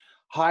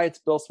Hi, it's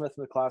Bill Smith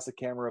from the Classic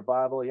Camera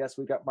Revival. Yes,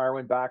 we got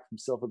Marwin back from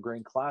Silver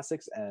Green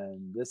Classics,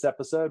 and this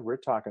episode we're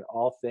talking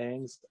all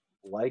things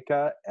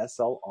Leica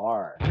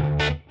SLR.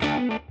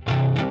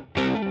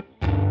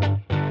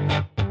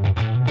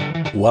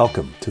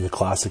 Welcome to the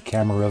Classic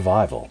Camera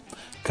Revival,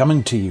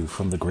 coming to you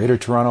from the Greater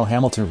Toronto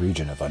Hamilton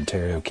region of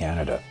Ontario,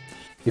 Canada.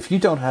 If you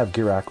don't have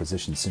gear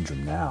acquisition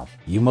syndrome now,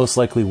 you most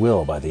likely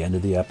will by the end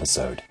of the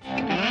episode.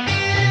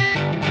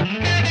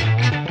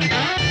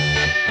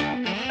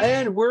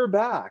 And we're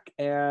back,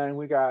 and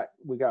we got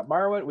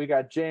Marwin, we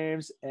got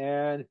James,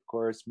 and of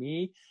course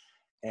me,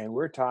 and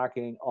we're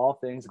talking all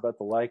things about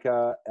the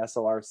Leica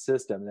SLR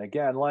system. And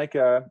again,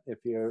 Leica, if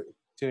you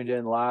tuned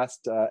in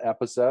last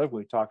episode,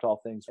 we talked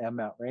all things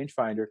M-mount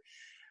rangefinder.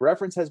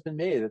 Reference has been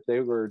made that they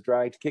were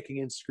dragged kicking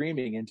and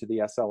screaming into the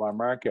SLR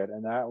market,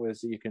 and that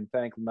was, you can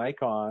thank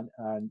Nikon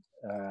and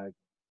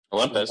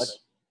Olympus.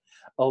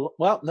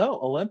 Well, no,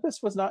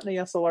 Olympus was not in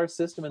the SLR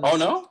system in the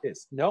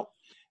 60s. No.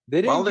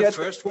 They didn't the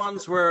first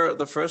ones were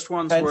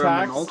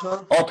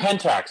Minolta. Oh,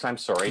 Pentax. I'm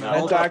sorry.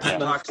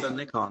 Pentax and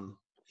Nikon.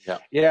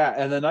 Yeah,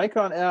 and the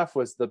Nikon F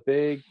was the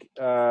big.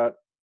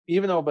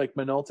 Even though like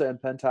Minolta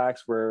and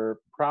Pentax were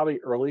probably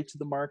early to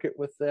the market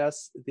with the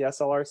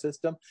SLR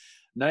system,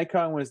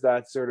 Nikon was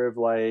that sort of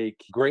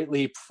like great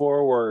leap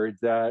forward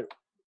that,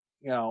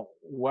 you know,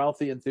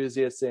 wealthy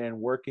enthusiasts and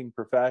working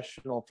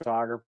professional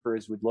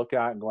photographers would look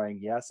at and going,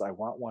 yes, I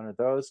want one of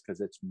those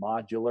because it's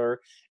modular.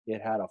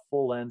 It had a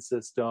full lens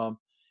system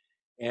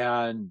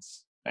and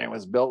it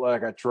was built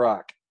like a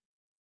truck.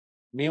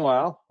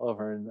 Meanwhile,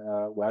 over in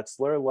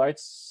Wetzlar,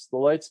 the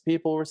lights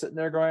people were sitting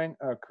there going,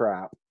 oh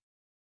crap,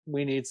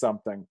 we need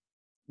something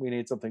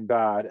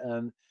bad.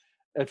 And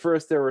at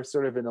first they were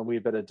sort of in a wee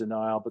bit of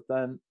denial, but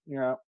then, you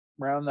know,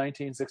 around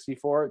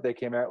 1964 they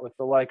came out with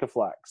the Leica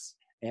Flex,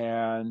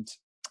 and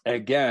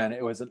again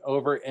it was an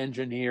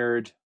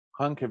over-engineered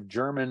hunk of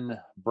German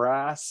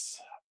brass,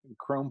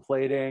 chrome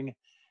plating,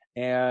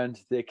 and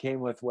they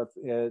came with what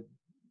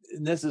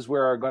and this is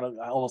where I'm going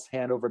to almost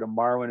hand over to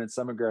Marwin in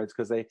some regards,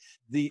 because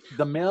the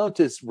mount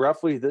is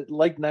roughly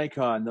like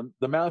Nikon.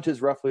 The mount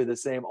is roughly the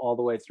same all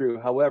the way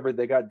through. However,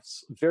 they got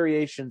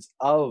variations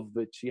of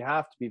which you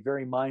have to be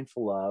very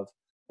mindful of,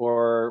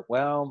 or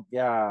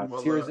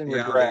tears and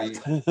regret.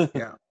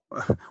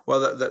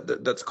 Well,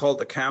 that's called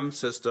the CAM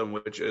system,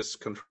 which is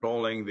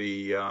controlling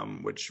the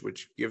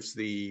which gives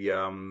the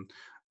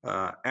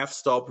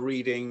f-stop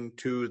reading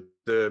to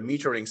the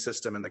metering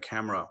system in the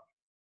camera.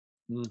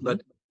 Mm-hmm.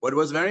 But what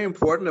was very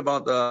important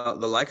about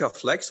the Leica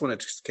Flex when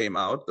it came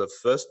out, the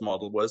first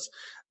model, was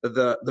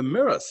the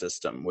mirror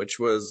system, which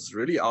was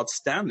really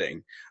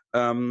outstanding.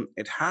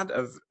 It had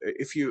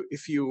if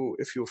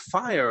you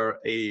fire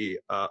a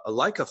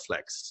Leica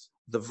Flex,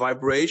 the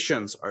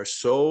vibrations are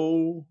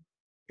so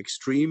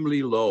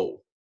extremely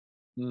low.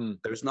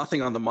 There's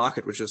nothing on the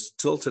market which is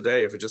still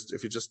today. If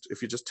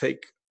you just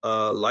take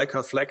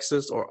Leica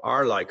Flexes or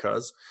R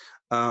Leicas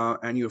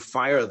and you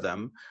fire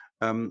them.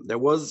 There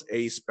was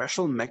a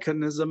special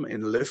mechanism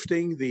in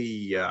lifting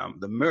the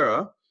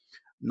mirror,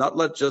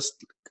 not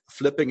just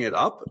flipping it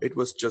up. It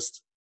was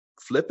just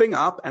flipping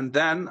up, and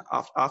then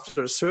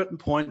after a certain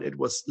point, it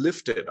was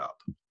lifted up,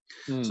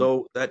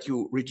 so that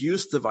you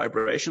reduce the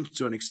vibrations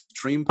to an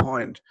extreme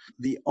point.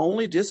 The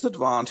only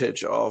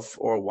disadvantage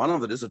one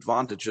of the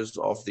disadvantages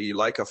of the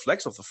Leica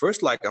Flex, of the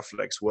first Leica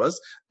Flex, was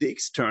the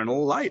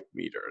external light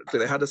meter.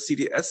 They had a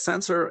CDS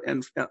sensor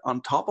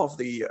on top of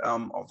the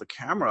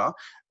camera,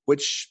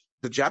 which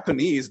the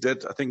Japanese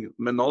did. I think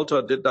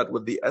Minolta did that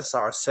with the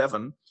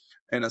SR7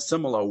 in a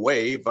similar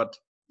way, but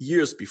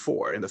years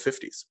before, in the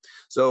 50s.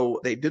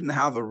 So they didn't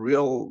have a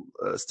real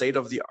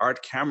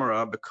state-of-the-art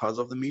camera because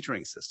of the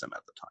metering system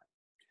at the time.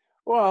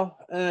 Well,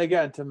 and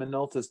again, to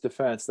Minolta's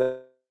defense, they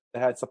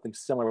had something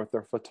similar with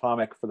their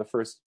Photomic for the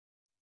first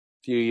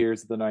few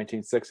years of the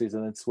 1960s,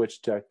 and then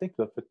switched to, I think,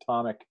 the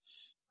Photomic,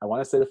 I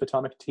want to say the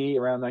Photomic T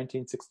around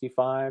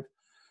 1965.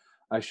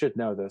 I should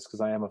know this because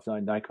I am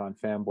a Nikon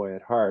fanboy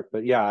at heart,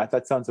 but yeah,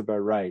 that sounds about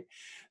right.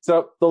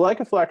 So the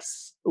Leica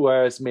Flex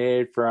was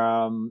made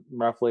from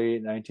roughly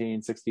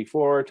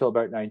 1964 till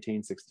about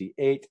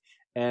 1968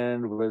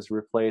 and was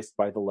replaced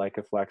by the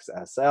Leica Flex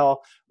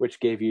SL, which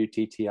gave you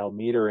TTL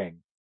metering.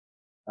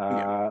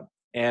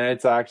 And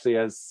it's actually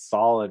it's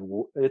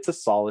a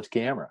solid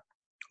camera.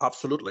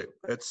 Absolutely.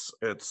 It's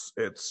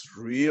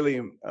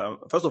really,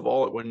 first of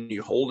all, when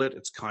you hold it,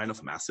 it's kind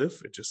of massive.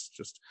 It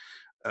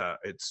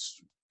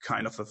it's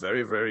kind of a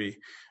very, very,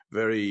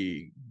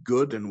 very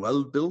good and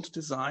well-built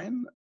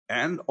design.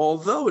 And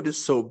although it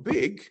is so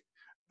big,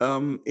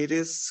 it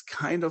is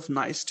kind of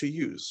nice to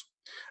use.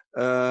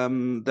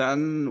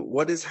 Then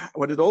what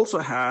it also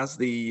has,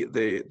 the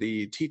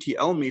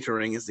TTL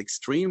metering is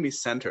extremely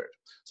centered.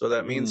 So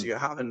that means you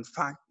have, in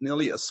fact,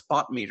 nearly a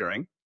spot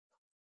metering.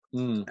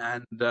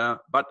 And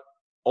but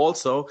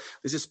Also,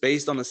 this is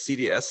based on a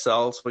CDS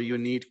cell, so you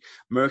need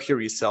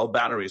mercury cell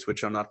batteries,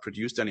 which are not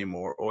produced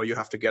anymore, or you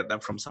have to get them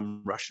from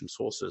some Russian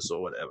sources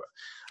or whatever.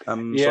 So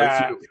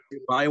if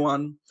you buy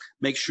one,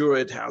 make sure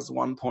it has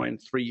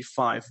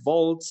 1.35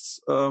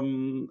 volts.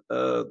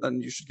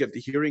 Then you should get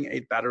the hearing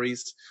aid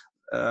batteries.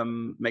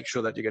 Make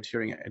sure that you get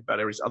hearing aid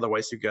batteries.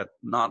 Otherwise, you get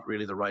not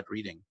really the right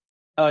reading.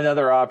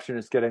 Another option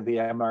is getting the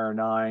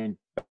MR9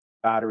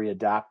 battery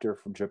adapter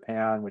from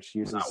Japan, which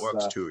uses... That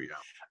works too, yeah.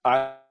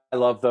 I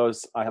love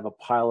those. I have a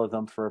pile of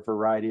them for a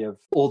variety of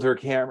older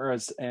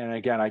cameras. And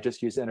again, I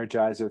just use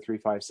Energizer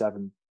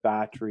 357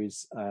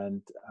 batteries,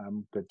 and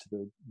I'm good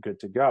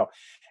to go.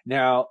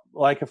 Now,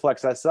 Leica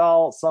Flex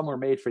SL, some were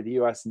made for the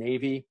U.S.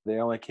 Navy. They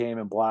only came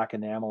in black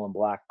enamel and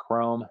black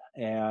chrome.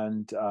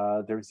 And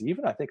there's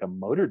even, I think, a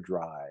motor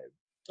drive.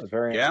 A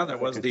variant. Yeah, there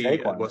was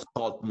it was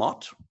called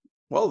MOT.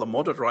 Well, the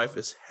motor drive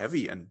is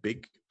heavy and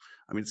big.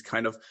 I mean,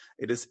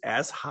 it is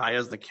as high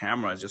as the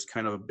camera. It's just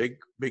kind of a big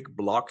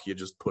block you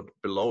just put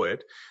below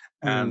it.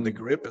 And the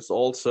grip is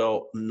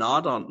also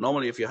not on,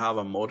 normally if you have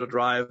a motor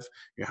drive,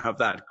 you have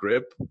that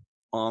grip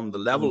on the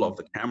level of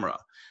the camera.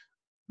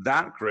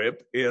 That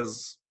grip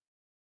is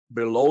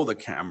below the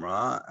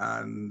camera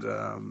and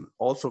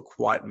also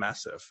quite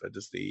massive. It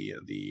is the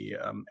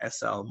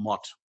SL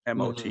MOT,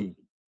 M-O-T.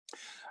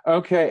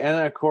 Okay, and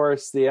then of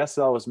course the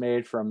SL was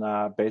made from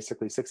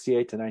basically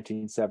 68 to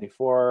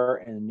 1974,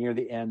 and near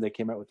the end they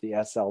came out with the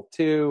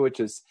SL2, which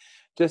is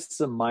just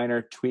some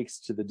minor tweaks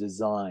to the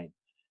design.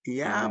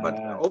 Yeah, but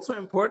also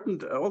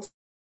important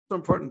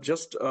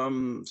just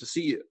to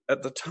see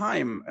at the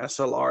time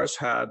SLRs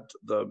had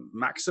the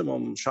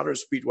maximum shutter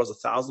speed was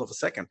 1,000th of a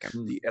second.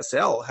 The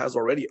SL has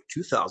already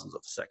 2,000th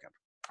of a second.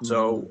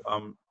 So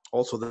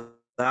also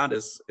that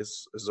is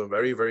a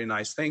very, very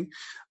nice thing.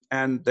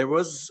 And there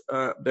were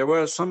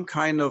some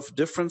kind of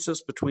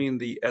differences between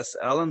the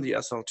SL and the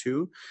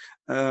SL2.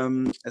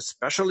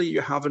 Especially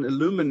you have an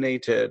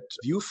illuminated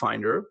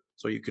viewfinder,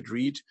 so you could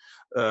read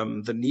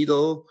the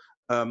needle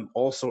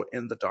also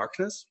in the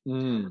darkness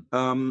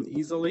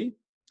easily.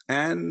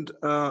 And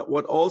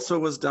what also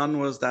was done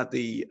was that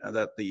the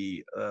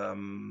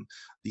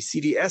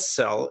CDS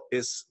cell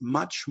is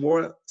much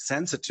more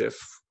sensitive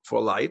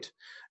for light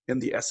in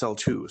the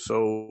SL2.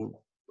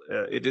 So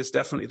it is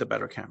definitely the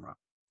better camera.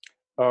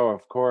 Oh,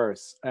 of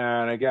course.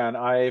 And again,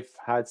 I've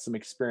had some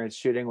experience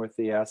shooting with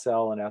the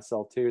SL and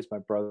SL2s. My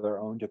brother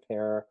owned a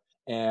pair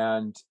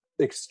and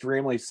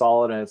extremely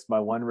solid. And it's my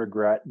one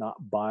regret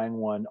not buying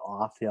one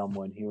off him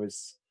when he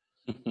was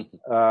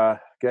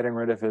getting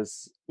rid of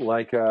his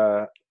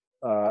Leica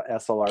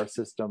SLR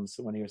systems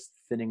when he was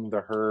thinning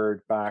the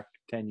herd back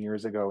 10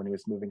 years ago when he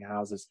was moving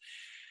houses.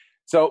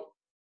 So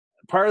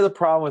part of the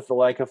problem with the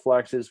Leica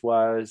Flexes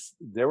was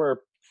they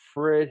were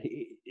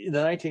in the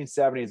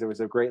 1970s, there was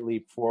a great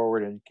leap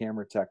forward in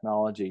camera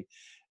technology,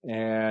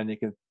 and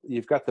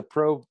you've got the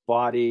pro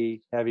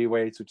body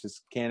heavyweights, which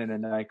is Canon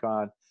and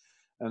Nikon,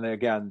 and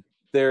again,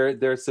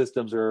 their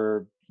systems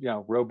are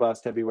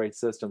robust heavyweight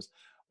systems.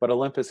 But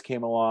Olympus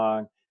came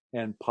along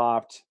and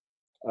popped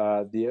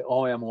the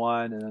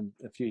OM1, and then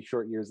a few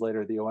short years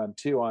later, the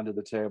OM2 onto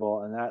the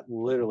table, and that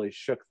literally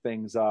shook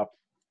things up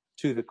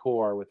to the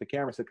core with the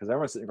camera set, because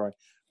everyone's sitting there going,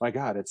 "My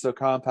God, it's so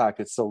compact,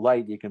 it's so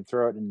light, you can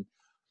throw it in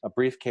a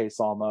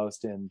briefcase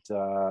almost and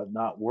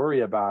not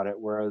worry about it."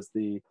 Whereas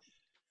the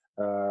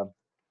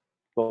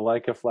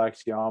Leica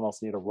Flex, you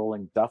almost need a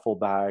rolling duffel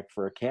bag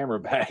for a camera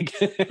bag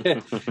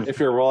if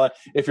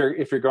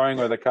you're going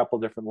with a couple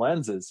different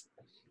lenses.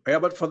 Yeah,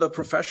 but for the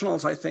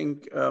professionals, I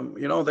think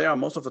they are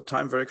most of the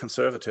time very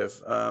conservative,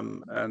 I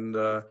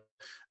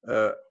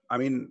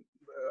mean,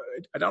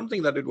 I don't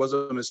think that it was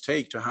a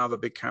mistake to have a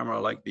big camera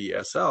like the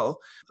SL.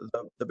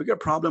 The bigger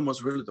problem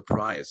was really the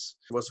price.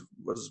 It was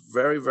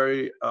very,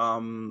 very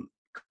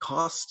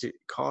cost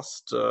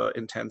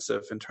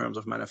intensive in terms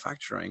of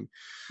manufacturing.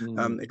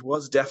 It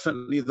was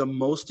definitely the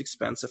most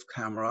expensive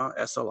camera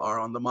SLR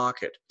on the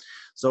market.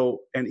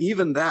 So, and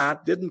even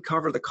that didn't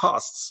cover the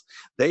costs.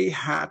 They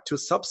had to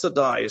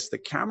subsidize the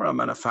camera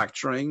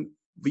manufacturing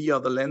via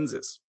the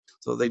lenses.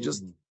 So they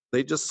just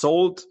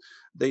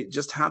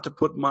had to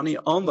put money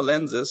on the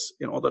lenses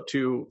in order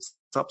to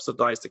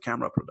subsidize the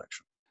camera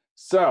production.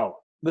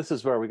 So this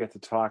is where we get to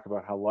talk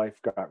about how life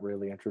got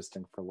really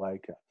interesting for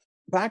Leica.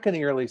 Back in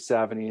the early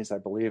 70s, I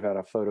believe at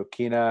a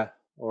Photokina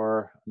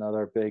or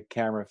another big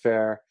camera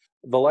fair,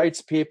 the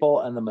Lights people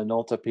and the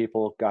Minolta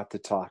people got to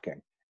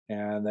talking.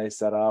 And they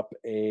set up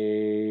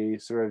a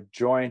sort of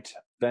joint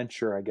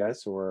venture, I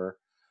guess, or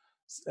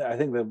I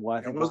think that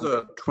one. It was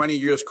a 20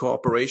 years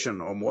cooperation,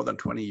 or more than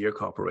 20-year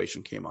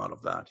cooperation came out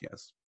of that,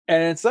 yes.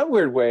 And in some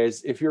weird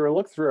ways, if you were to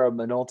look through a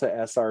Minolta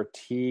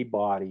SRT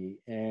body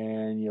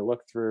and you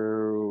look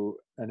through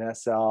an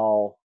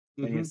SL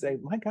and you say,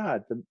 "My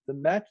God,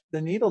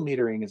 the needle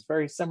metering is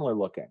very similar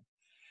looking."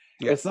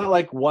 Yeah. It's not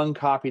like one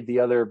copied the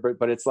other,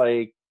 but it's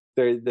like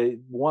they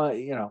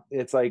one,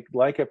 it's like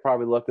Leica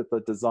probably looked at the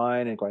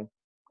design and going,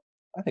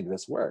 "I think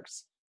this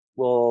works.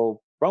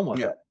 We'll run with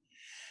it."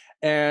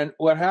 And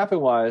what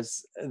happened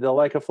was the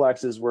Leica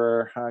Flexes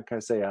were, how can I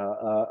say,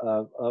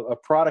 a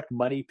product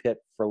money pit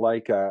for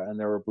Leica, and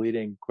they were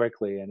bleeding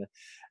quickly. And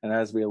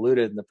as we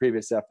alluded in the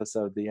previous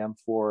episode, the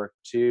M4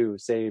 II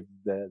saved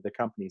the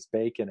company's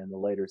bacon in the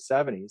later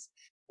 70s.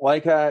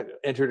 Leica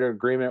entered an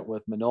agreement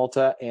with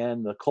Minolta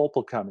and the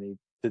Copal company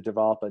to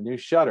develop a new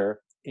shutter,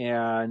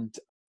 and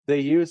they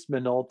used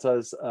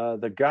Minolta's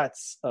the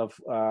guts of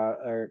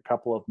a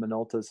couple of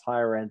Minolta's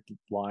higher end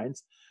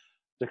lines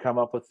to come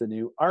up with the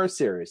new R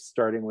series,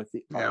 starting with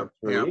the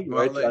R3.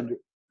 Well,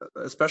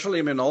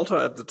 especially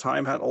Minolta at the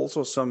time had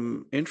also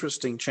some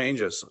interesting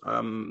changes.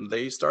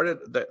 They started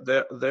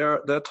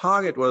their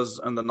target was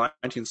in the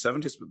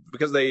 1970s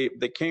because they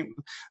came.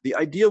 The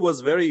idea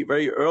was very,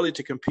 very early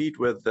to compete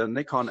with the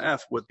Nikon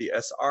F with the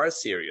SR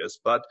series,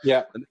 but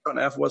the Nikon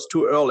F was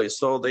too early,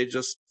 so they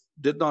just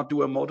did not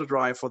do a motor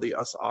drive for the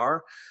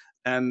SR,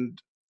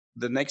 and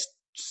the next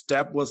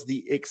step was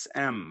the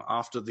XM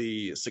after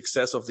the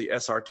success of the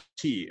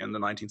SRT in the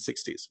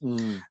 1960s.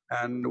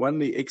 And when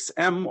the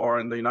XM, or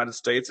in the United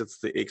States, it's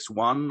the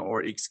X1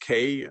 or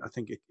XK, I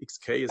think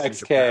XK is in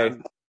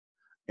Japan.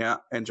 Yeah,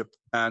 in Japan.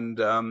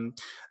 And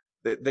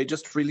they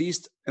just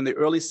released in the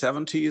early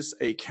 70s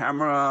a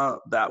camera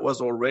that was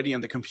already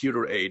in the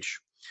computer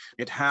age.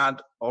 It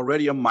had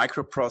already a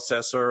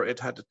microprocessor. It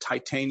had a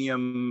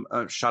titanium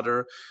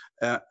shutter,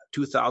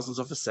 0.002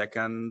 of a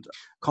second.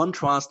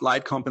 Contrast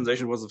light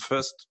compensation was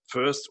the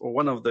first or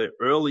one of the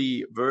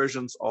early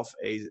versions of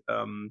a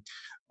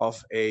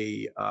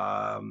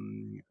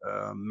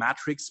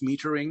matrix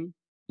metering.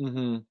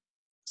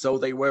 So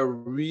they were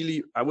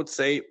really, I would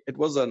say, it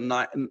was a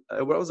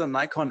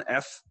Nikon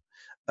F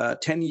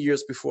 10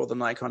 years before the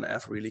Nikon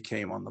F really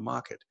came on the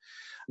market.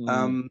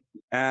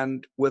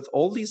 And with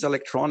all these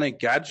electronic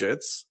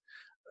gadgets,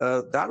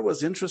 that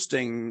was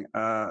interesting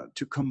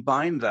to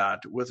combine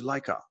that with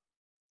Leica.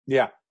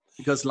 Yeah.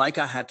 Because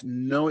Leica had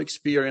no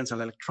experience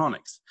in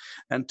electronics.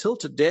 Until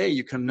today,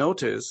 you can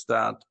notice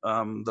that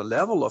the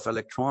level of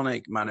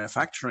electronic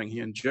manufacturing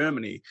here in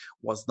Germany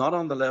was not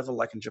on the level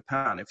like in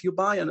Japan. If you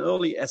buy an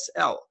early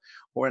SL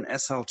or an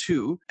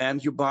SL2,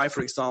 and you buy,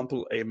 for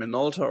example, a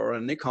Minolta or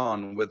a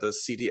Nikon with a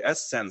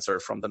CDS sensor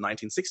from the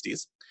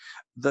 1960s,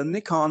 the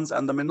Nikons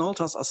and the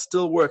Minoltas are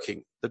still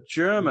working. The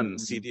German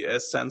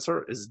CDS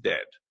sensor is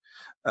dead.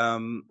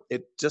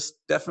 It just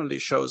definitely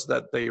shows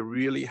that they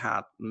really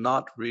had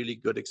not really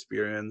good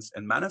experience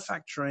in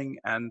manufacturing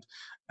and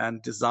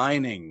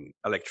designing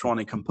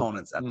electronic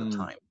components at the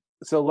time.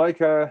 So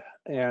Leica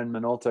and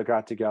Minolta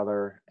got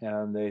together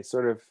and they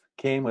sort of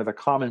came with a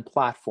common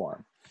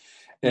platform.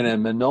 And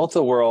in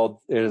Minolta world,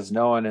 it is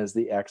known as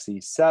the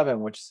XE7,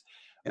 which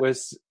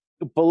was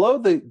below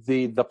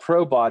the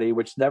Pro body,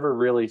 which never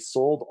really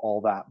sold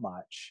all that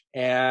much,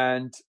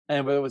 and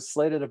it was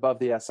slated above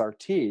the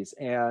SRTs.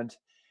 And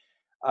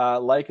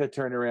Leica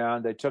turned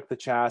around, they took the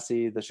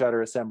chassis, the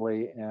shutter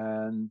assembly,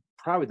 and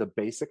probably the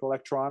basic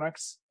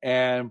electronics,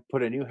 and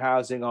put a new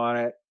housing on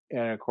it,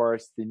 and of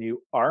course the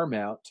new R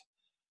mount,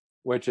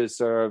 which is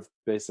sort of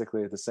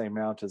basically the same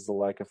mount as the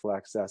Leica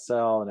Flex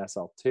SL and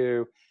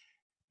SL2.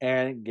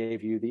 And it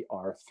gave you the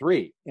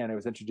R3, and it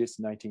was introduced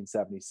in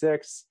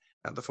 1976.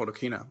 And the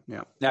Photokina,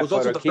 yeah. It was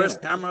also the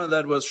first camera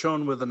that was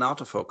shown with an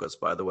autofocus,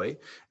 by the way,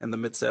 in the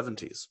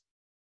mid-70s.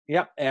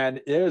 Yeah,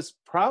 and it was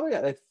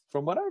probably,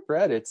 from what I've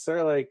read, it's sort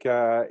of like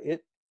I'm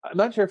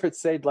not sure if it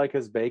saved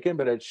Leica's bacon,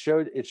 but it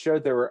showed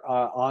they were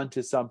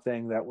onto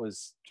something that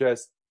was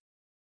just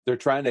they're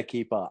trying to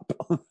keep up.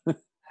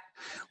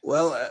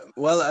 Well,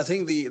 I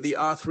think the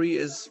R3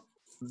 is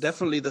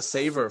definitely the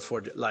saver for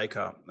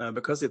Leica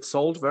because it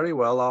sold very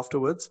well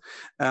afterwards.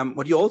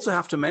 What you also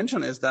have to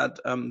mention is that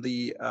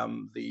the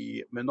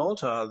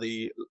Minolta,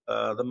 the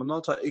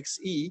Minolta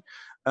XE,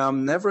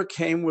 never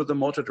came with a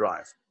motor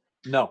drive.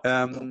 No.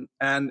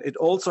 And it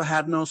also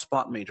had no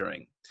spot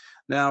metering.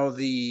 Now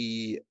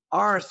the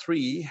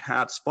R3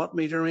 had spot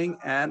metering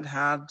and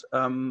had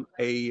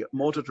a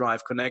motor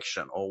drive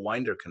connection or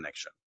winder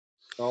connection.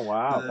 Oh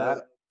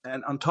wow!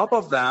 And on top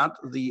of that,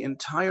 the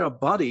entire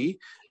body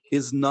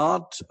is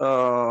not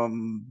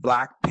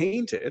black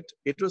painted.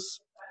 It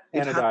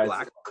had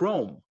black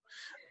chrome,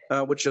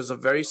 which is a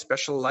very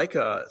special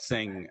Leica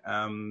thing.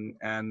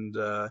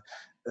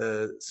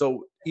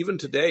 So even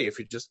today, if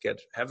you just get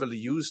heavily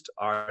used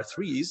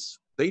R3s,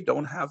 they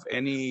don't have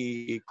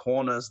any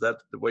corners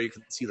where you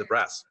can see the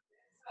brass.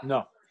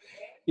 No.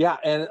 Yeah,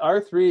 and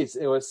R3s,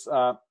 it was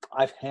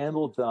I've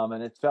handled them,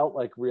 and it felt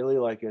like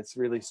it's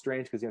really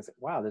strange because you say,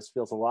 wow, this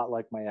feels a lot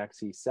like my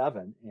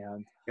XE7,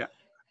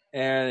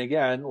 and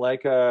again,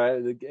 like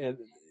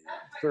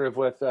sort of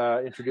with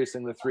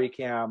introducing the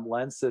 3-cam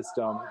lens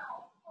system,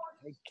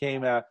 it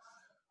came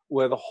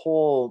with a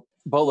whole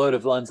boatload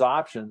of lens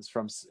options,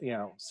 from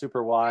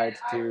super wide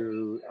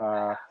to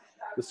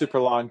the super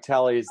long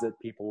tellies that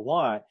people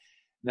want.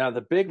 Now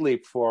the big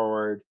leap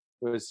forward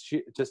was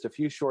just a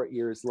few short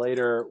years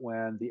later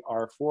when the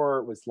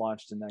R4 was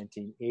launched in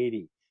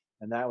 1980,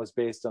 and that was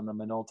based on the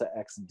Minolta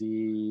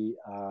XD7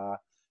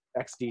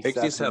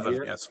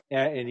 yes,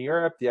 in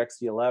Europe, the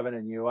XD11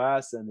 in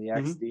US, and the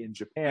XD in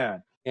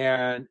Japan.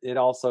 And it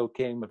also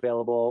came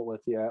available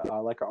with the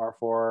Leica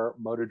R4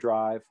 motor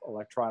drive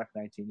electronic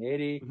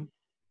 1980,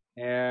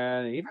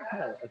 and even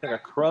had, I think, a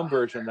Chrome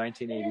version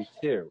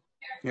 1982.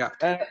 Yeah.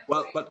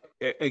 Well, but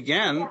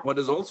again, what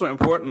is also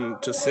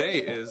important to say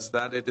is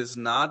that it is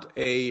not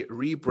a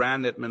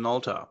rebranded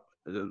Minolta.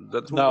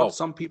 That's what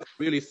some people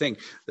really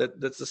think.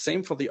 That's the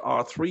same for the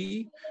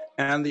R3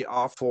 and the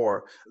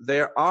R4.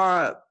 There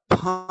are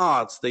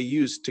parts they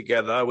used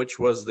together, which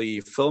was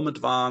the film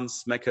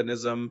advance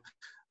mechanism.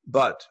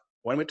 But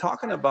when we're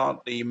talking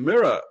about the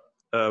mirror,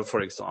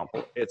 for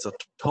example, it's a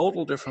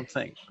total different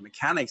thing. The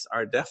mechanics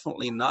are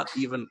definitely not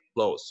even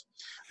close.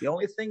 The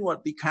only thing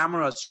what the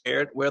cameras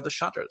shared were the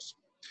shutters.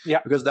 Yeah,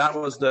 because that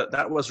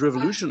was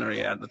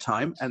revolutionary at the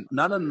time, and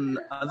not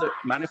another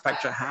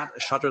manufacturer had a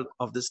shutter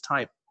of this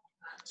type.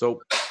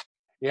 So,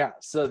 yeah.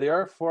 So the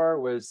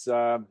R4 was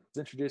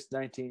introduced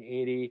in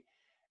 1980,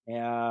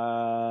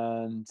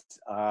 and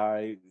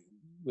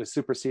was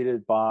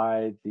superseded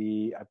by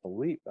the I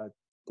believe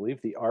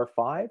the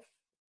R5.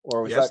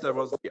 Or was there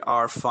was the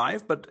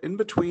R5, but in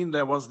between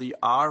there was the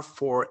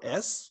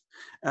R4S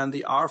and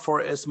the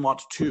R4S Mod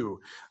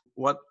 2.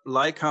 What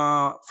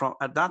Leica from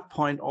at that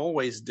point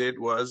always did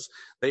was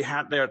they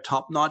had their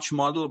top-notch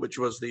model, which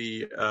was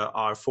the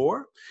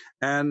R4,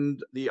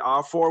 and the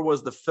R4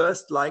 was the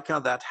first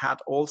Leica that had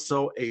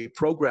also a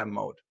program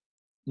mode.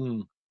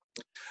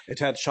 It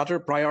had shutter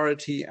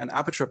priority and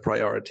aperture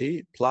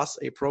priority plus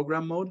a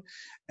program mode,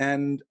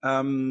 and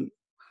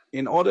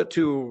in order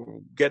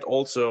to get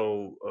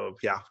also,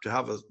 to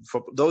have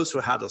for those who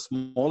had a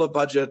smaller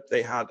budget,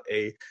 they had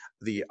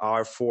the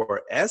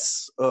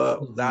R4S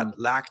that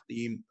lacked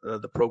the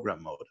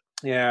program mode.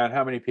 Yeah, and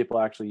how many people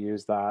actually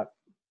use that?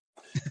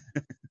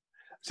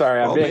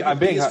 Sorry, I'm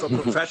being for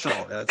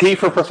professional. P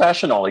for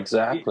professional,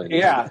 exactly.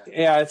 Yeah,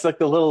 it's like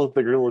the little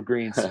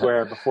green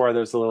square before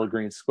there's a little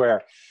green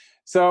square.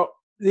 So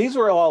these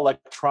were all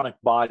electronic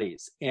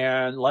bodies,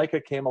 and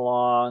Leica came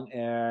along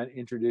and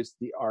introduced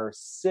the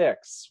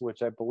R6,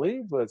 which I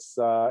believe was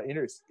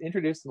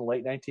introduced in the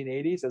late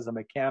 1980s as a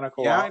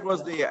mechanical. Yeah, it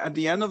was at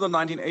the end of the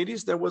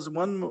 1980s. There was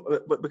one,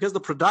 because the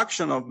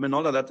production of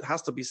Minolta, that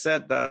has to be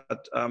said, that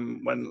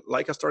when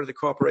Leica started the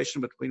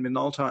cooperation between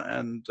Minolta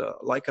and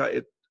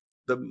Leica,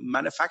 the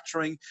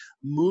manufacturing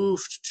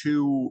moved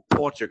to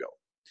Portugal.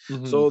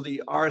 So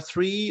the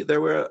R3,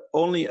 there were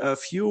only a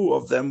few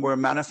of them were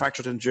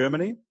manufactured in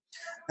Germany.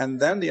 And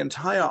then the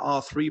entire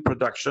R3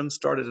 production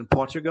started in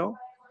Portugal,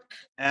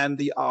 and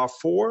the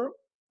R4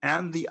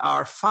 and the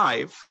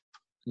R5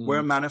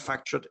 were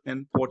manufactured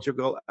in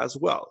Portugal as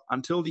well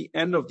until the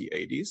end of the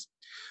 80s.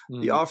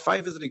 The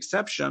R5 is an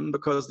exception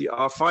because the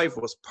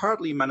R5 was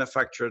partly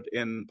manufactured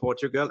in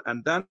Portugal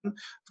and then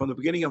from the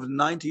beginning of the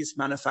 90s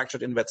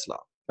manufactured in Wetzlar.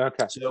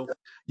 Okay. So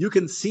you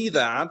can see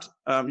that.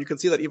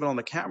 Even on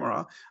the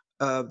camera.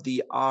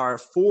 The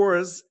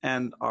R4s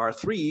and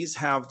R3s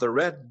have the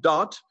red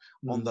dot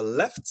on the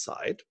left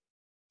side,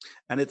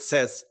 and it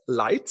says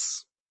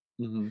lights.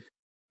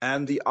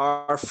 And the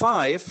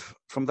R5,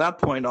 from that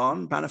point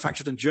on,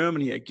 manufactured in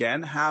Germany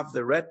again, have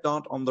the red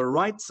dot on the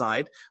right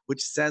side,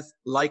 which says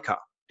Leica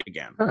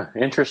again.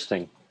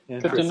 Interesting.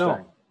 Good to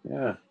know.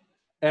 Yeah.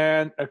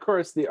 And of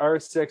course, the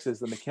R6 is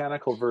the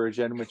mechanical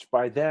version, which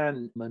by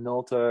then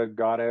Minolta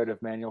got out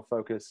of manual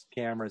focus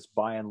cameras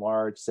by and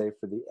large, save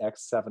for the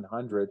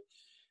X700.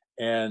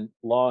 And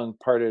long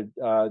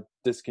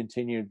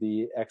discontinued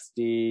the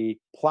XD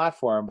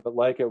platform, but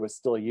Leica was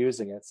still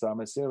using it. So I'm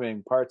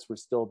assuming parts were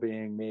still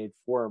being made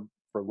for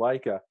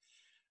Leica.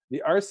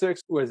 The R6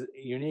 was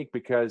unique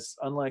because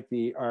unlike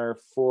the R4,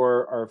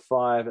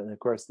 R5, and of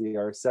course the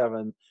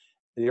R7,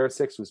 the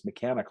R6 was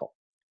mechanical.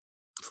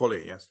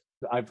 Fully, yes.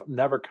 I've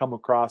never come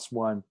across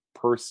one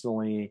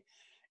personally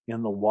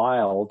in the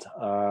wild.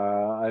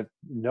 I've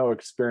no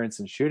experience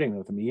in shooting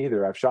with them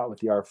either. I've shot with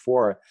the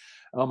R4.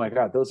 Oh my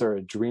God, those are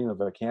a dream of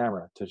a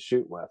camera to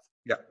shoot with.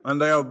 Yeah,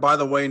 and they are, by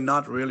the way,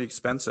 not really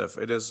expensive.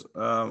 It is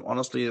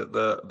honestly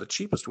the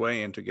cheapest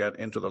way to get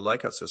into the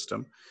Leica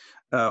system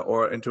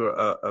or into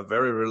a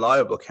very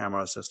reliable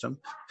camera system.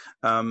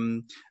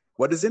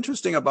 What is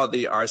interesting about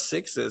the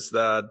R6 is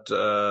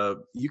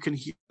that you can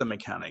hear the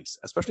mechanics,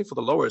 especially for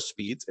the lower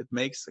speeds. It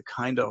makes a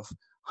kind of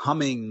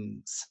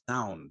humming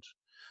sound.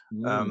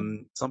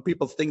 Some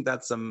people think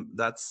that's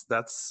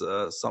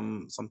some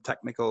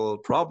technical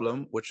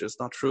problem, which is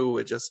not true.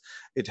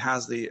 It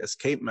has the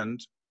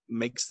escapement,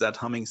 makes that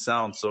humming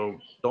sound. So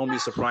don't be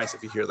surprised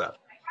if you hear that.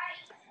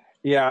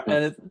 Yeah,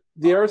 and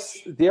the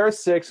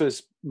R6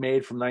 was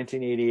made from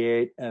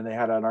 1988, and they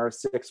had an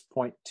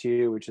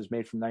R6.2, which was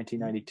made from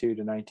 1992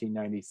 to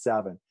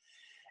 1997,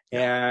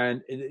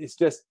 and it's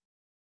just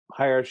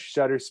higher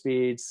shutter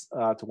speeds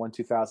to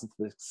 1/2000th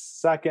of a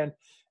second,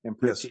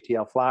 improved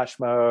TTL flash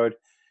mode.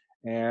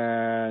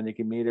 And you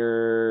can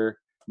meter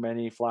from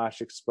any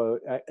flash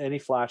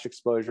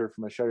exposure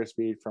from a shutter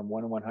speed from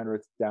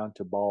 1/100th down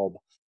to bulb.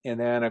 And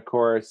then, of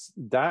course,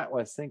 that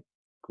was, I think,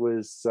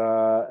 was,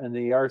 and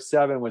the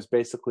R7 was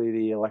basically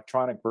the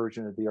electronic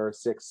version of the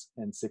R6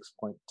 and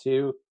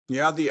 6.2.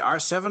 Yeah, the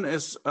R7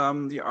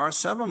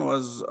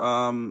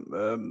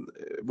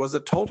 was a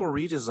total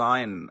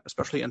redesign,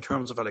 especially in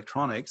terms of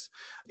electronics.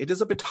 It is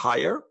a bit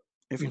higher.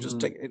 If you just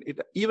take it, it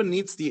even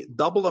needs the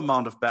double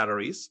amount of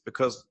batteries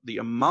because the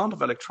amount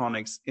of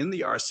electronics in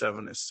the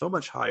R7 is so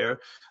much higher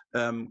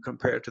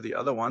compared to the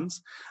other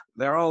ones.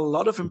 There are a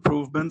lot of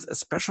improvements,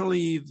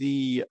 especially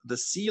the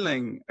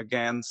sealing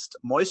against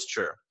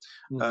moisture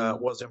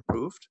was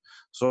improved.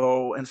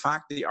 So in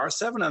fact, the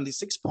R7 and the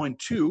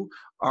 6.2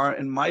 are,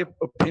 in my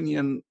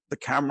opinion, the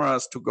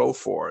cameras to go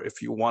for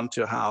if you want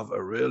to have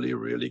a really,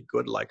 really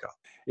good Leica.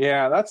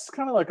 Yeah, that's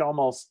kind of like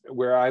almost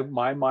where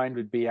my mind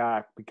would be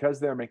at, because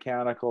they're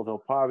mechanical.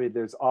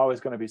 There's always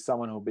going to be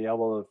someone who'll be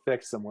able to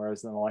fix them.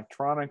 Whereas in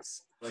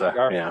electronics, the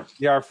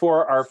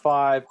R4,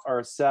 R5,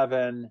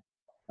 R7,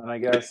 and I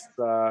guess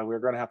we're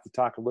going to have to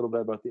talk a little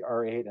bit about the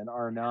R8 and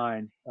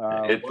R9.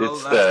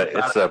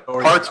 It's a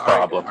parts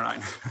problem.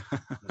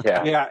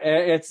 Yeah,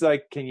 it's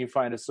like, can you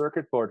find a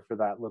circuit board for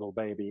that little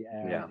baby?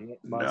 And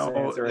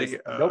nope.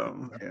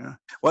 Yeah.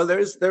 Well,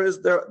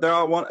 there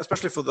are one,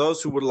 especially for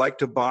those who would like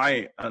to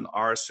buy an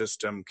R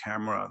system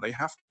camera. They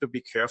have to be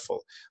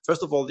careful.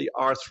 First of all, the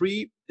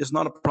R3 is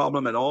not a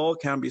problem at all.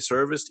 Can be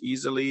serviced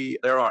easily.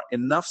 There are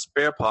enough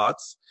spare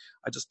parts.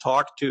 I just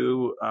talked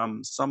to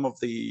some of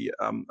the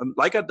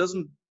Leica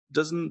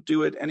doesn't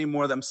do it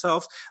anymore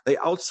themselves. They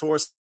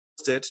outsource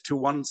it to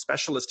one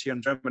specialist here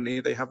in Germany.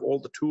 They have all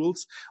the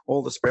tools,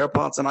 all the spare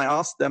parts. And I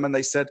asked them and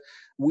they said,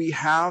 we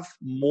have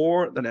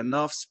more than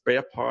enough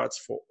spare parts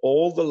for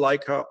all the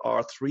Leica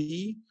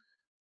R3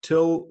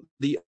 till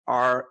the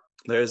R.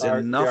 There's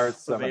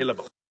enough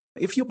available.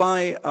 If you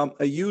buy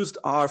a used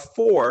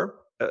R4,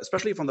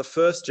 especially from the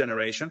first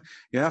generation,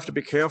 you have to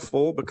be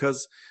careful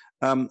because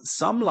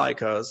some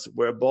Leicas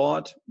were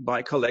bought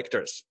by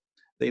collectors.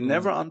 They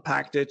never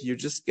unpacked it. You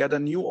just get a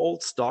new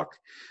old stock.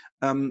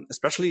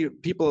 Especially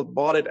people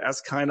bought it as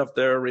kind of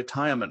their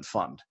retirement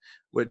fund,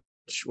 which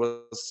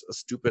was a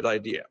stupid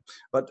idea.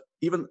 But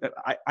even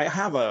I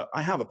have a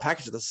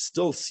package that's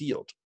still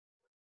sealed.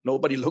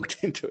 Nobody looked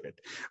into it.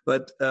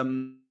 But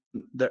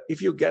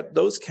if you get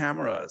those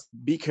cameras,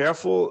 be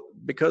careful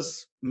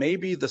because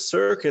maybe the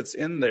circuits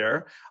in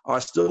there are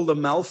still the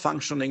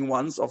malfunctioning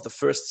ones of the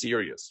first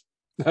series.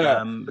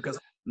 Because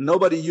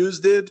nobody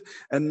used it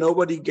and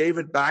nobody gave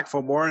it back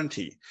for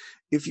warranty.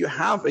 If you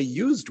have a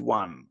used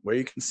one where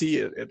you can see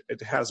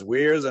it has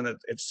wears and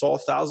it saw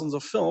thousands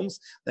of films,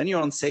 then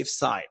you're on safe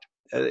side.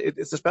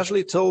 It's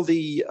especially till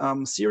the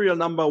serial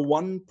number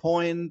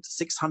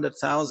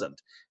 1.600,000.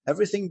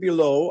 Everything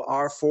below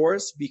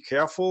R4s, be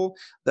careful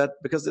that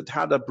because it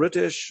had a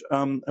British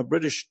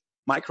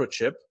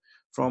microchip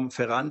from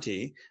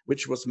Ferranti,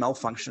 which was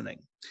malfunctioning.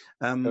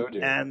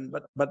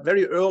 But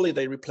very early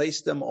they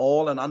replaced them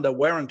all, and under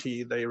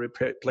warranty they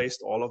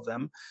replaced all of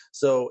them.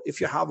 So if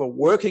you have a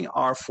working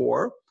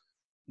R4,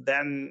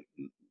 then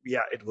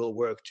it will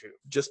work too.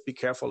 Just be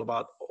careful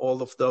about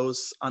all of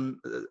those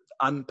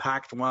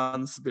unpacked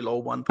ones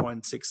below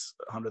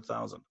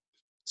 1.600,000.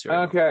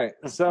 Okay,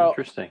 so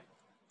interesting.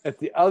 At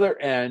the other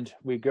end,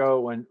 we go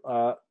when,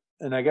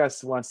 and I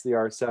guess once the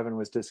R7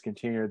 was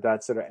discontinued,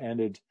 that sort of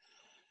ended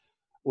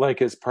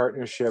Leica's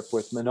partnership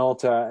with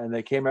Minolta, and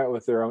they came out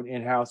with their own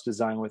in-house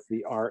design with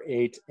the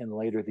R8 and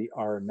later the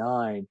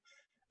R9,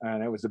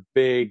 and it was a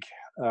big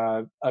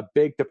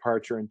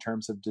departure in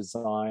terms of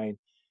design,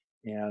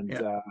 and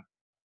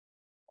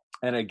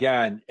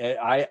again,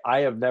 I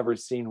have never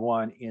seen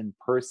one in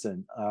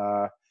person.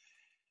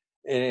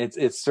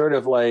 It's sort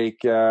of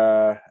like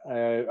a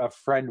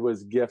friend of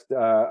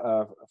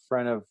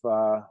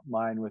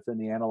mine within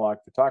the analog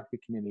photography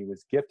community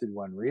was gifted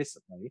one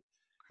recently.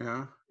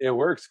 Yeah, it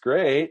works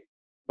great,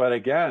 but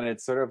again,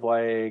 it's sort of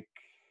like.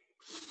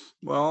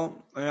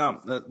 Well,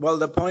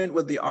 the point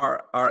with the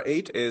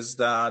R8 is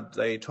that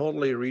they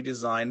totally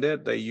redesigned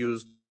it. They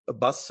used a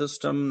bus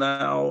system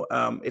now.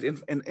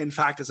 It in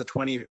fact is a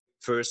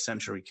 21st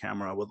century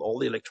camera with all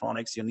the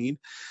electronics you need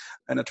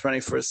and a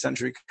 21st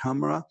century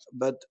camera.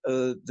 But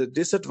the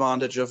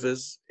disadvantage of it,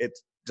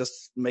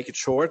 just make it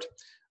short,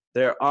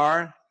 there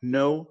are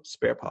no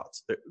spare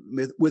parts.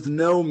 With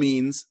no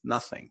means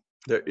nothing.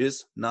 There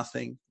is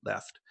nothing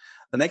left.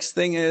 The next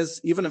thing is,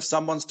 even if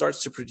someone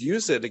starts to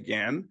produce it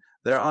again,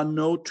 there are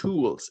no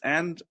tools.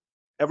 And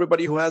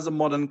everybody who has a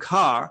modern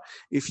car,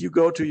 if you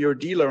go to your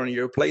dealer and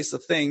you replace a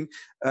thing,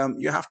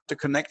 you have to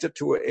connect it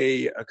to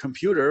a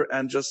computer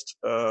and just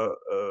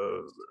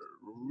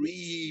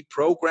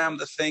reprogram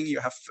the thing.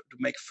 You have to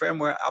make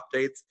firmware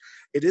updates.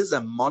 It is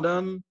a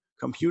modern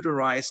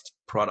computerized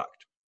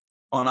product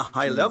on a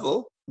high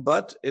level,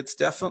 but it's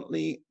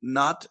definitely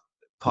not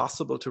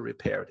possible to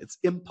repair it. It's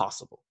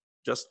impossible,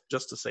 just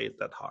to say it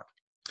that hard.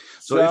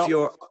 So if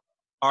your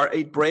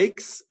R8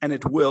 breaks, and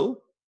it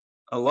will,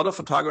 a lot of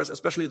photographers,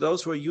 especially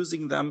those who are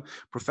using them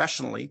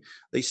professionally,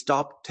 they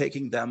stop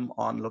taking them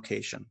on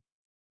location.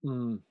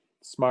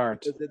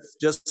 Smart.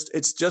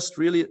 It's just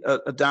really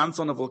a dance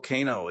on a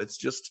volcano. It's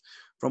just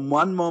from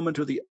one moment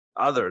to the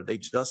other, they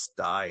just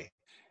die.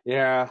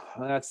 Yeah,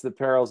 that's the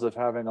perils of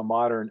having a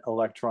modern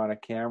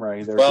electronic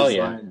camera. They're Well,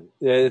 yeah. designed,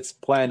 it's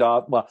planned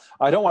op. Well,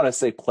 I don't want to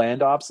say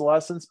planned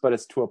obsolescence, but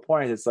it's to a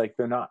point. It's like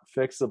they're not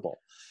fixable.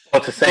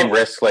 Well, it's the same So,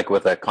 risk like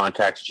with a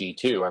Contax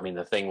G2. I mean,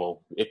 the thing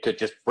it could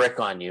just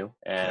brick on you.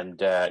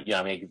 And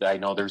I mean, I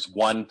know there's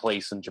one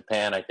place in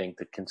Japan, I think,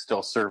 that can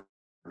still service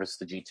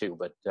the G2,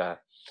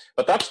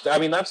 but that's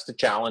the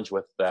challenge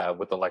with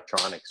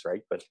electronics,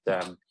 right? But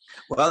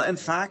well, in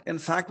fact,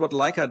 what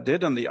Leica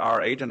did on the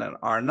R8 and an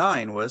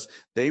R9 was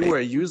they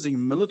were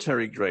using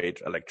military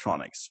grade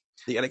electronics.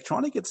 The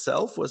electronic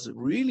itself was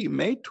really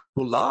made to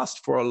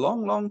last for a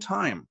long, long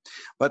time.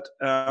 But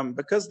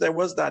because there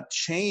was that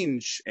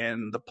change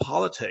in the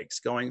politics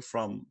going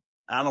from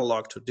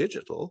analog to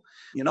digital,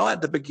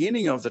 at the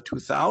beginning of the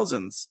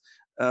 2000s,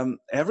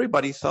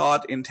 everybody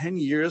thought in 10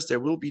 years there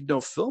will be no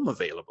film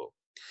available.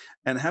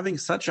 And having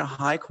such a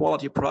high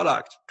quality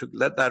product to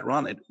let that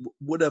run, it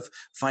would have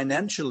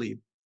financially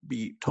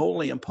be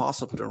totally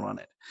impossible to run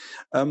it.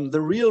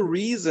 The real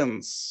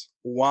reasons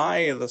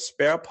why the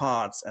spare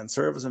parts and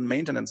service and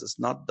maintenance is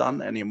not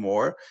done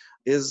anymore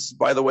is,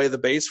 by the way, the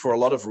base for a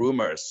lot of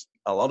rumors.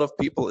 A lot of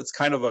people, it's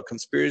kind of a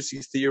conspiracy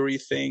theory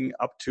thing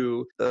up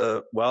to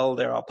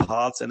there are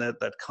parts in it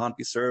that can't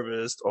be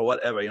serviced or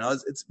whatever.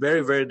 It's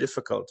very, very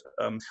difficult.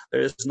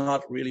 There is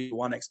not really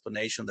one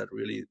explanation that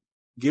really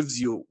gives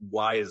you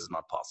why it's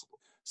not possible.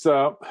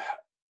 So,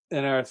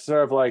 it's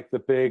sort of like the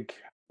big,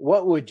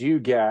 what would you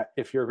get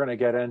if you're going to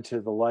get into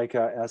the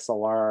Leica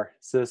SLR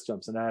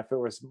systems? And if it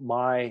was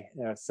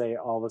say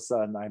all of a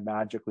sudden I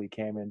magically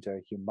came into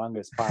a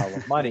humongous pile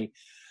of money,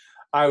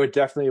 I would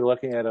definitely be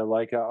looking at a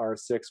Leica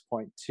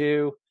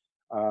R6.2,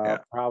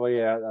 probably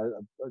a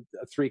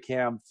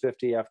 3-cam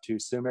 50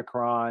 f2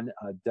 Summicron,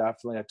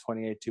 definitely a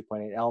 28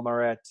 2.8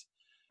 Elmarit,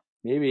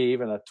 maybe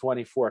even a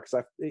 24,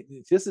 because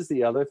this is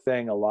the other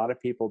thing a lot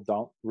of people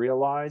don't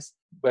realize.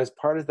 As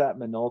part of that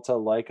Minolta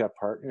Leica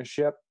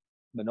partnership,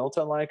 Minolta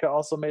and Leica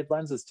also made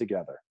lenses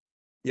together.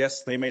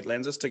 Yes, they made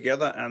lenses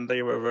together, and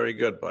they were very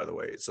good, by the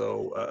way.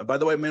 So, by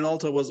the way,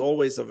 Minolta was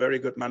always a very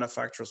good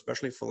manufacturer,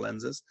 especially for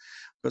lenses,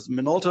 because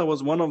Minolta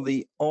was one of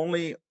the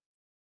only,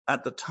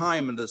 at the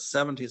time in the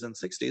 70s and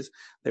 60s,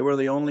 they were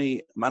the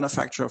only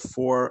manufacturer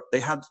they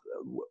had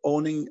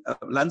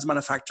lens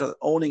manufacturer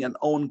owning an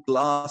own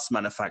glass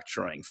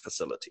manufacturing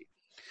facility.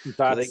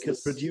 So they could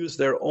produce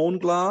their own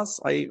glass.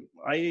 I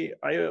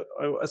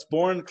was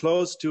born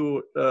close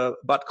to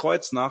Bad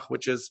Kreuznach,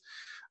 which is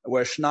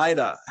where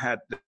Schneider had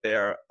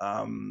their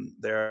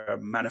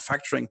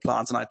manufacturing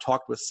plants, and I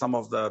talked with some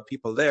of the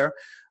people there,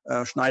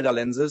 Schneider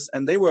lenses,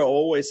 and they were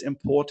always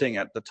importing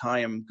at the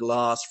time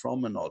glass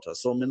from Minolta.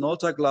 So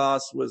Minolta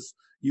glass was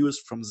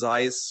used from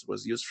Zeiss,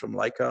 was used from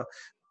Leica.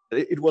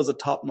 It was a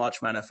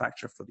top-notch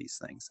manufacturer for these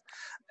things.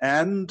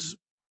 And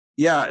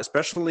yeah,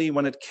 especially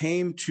when it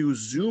came to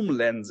zoom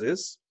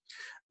lenses,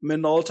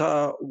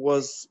 Minolta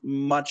was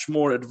much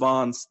more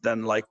advanced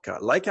than Leica.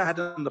 Leica had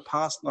in the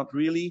past not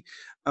really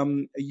a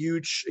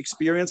huge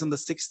experience in the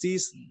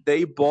 60s.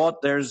 They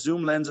bought their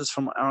zoom lenses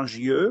from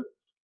Angieux,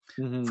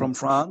 from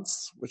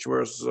France, which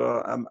was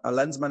a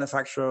lens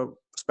manufacturer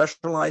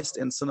specialized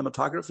in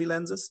cinematography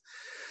lenses.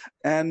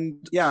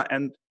 And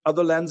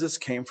other lenses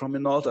came from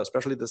Minolta,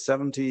 especially the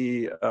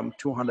 70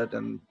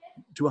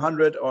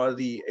 200 or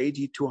the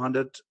 80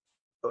 200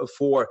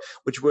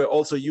 which were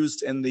also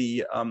used in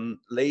the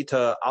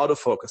later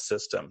autofocus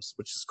systems,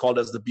 which is called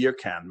as the beer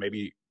can.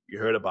 Maybe you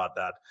heard about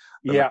that.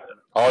 Yeah.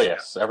 Oh,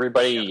 yes.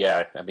 Everybody,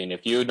 yeah. I mean,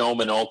 if you know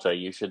Minolta,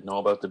 you should know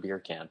about the beer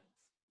can.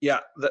 Yeah,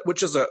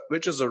 which is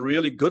a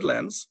really good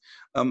lens.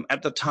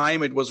 At the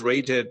time, it was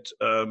rated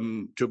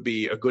to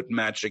be a good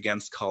match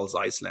against Carl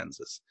Zeiss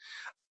lenses.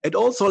 It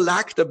also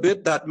lacked a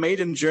bit that made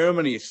in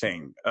Germany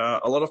thing.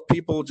 A lot of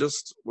people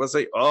just will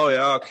say, oh,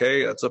 yeah,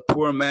 okay, it's a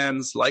poor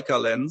man's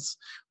Leica lens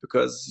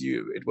because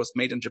it was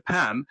made in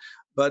Japan.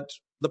 But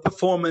the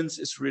performance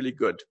is really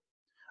good.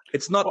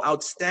 It's not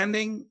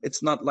outstanding.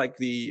 It's not like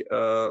the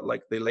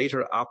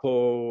later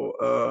Apo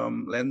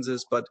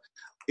lenses, but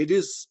it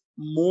is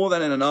more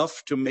than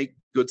enough to make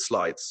good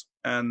slides.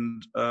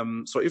 And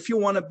so if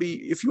you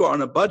are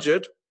on a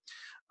budget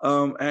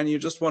and you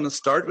just want to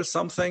start with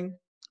something,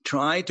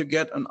 try to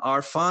get an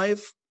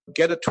R5,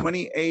 get a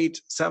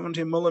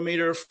 28-70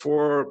 millimeter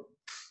for,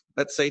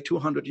 let's say,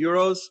 200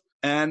 euros,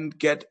 and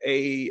get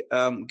a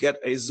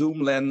zoom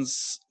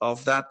lens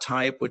of that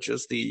type, which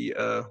is the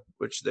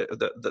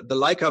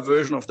Leica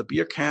version of the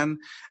beer can,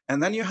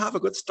 and then you have a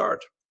good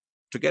start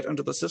to get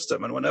into the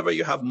system. And whenever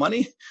you have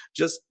money,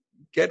 just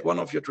get one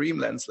of your dream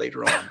lens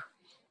later on.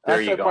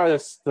 That's part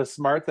of the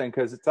smart thing,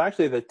 because it's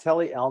actually the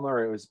Tele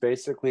Elmer. It was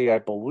basically, I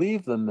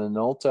believe, the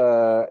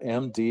Minolta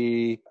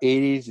MD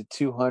 80 to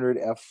 200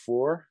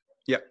 f4.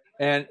 Yeah,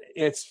 and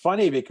it's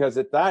funny because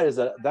that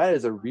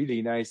is a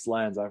really nice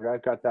lens. I've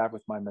got that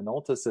with my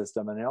Minolta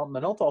system, and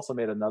Minolta also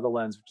made another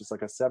lens which is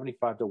like a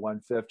 75 to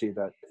 150.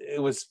 That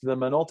it was the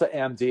Minolta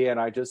MD, and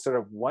I just sort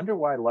of wonder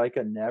why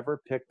Leica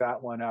never picked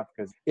that one up,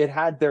 because it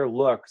had their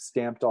look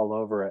stamped all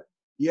over it.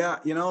 Yeah,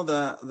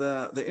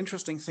 the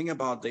interesting thing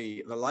about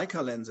the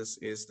Leica lenses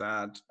is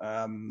that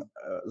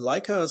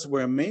Leicas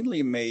were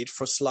mainly made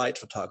for slide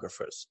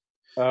photographers.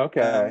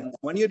 Okay.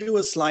 When you do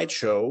a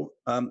slideshow,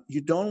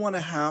 you don't want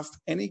to have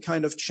any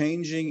kind of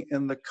changing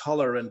in the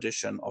color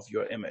rendition of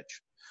your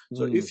image.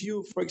 So if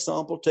you, for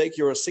example, take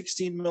your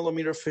 16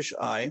 millimeter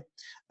fisheye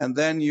and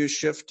then you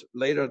shift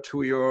later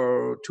to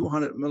your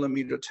 200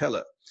 millimeter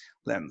tele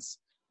lens,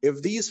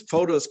 if these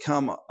photos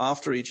come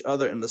after each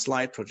other in the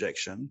slide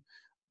projection,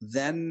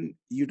 then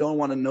you don't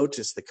want to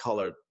notice the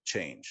color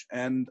change.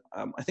 And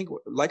I think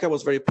Leica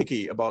was very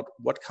picky about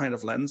what kind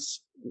of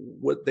lens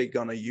would they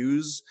gonna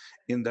use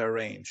in their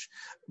range.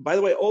 By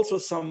the way, also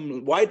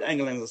some wide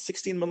angle lenses,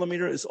 16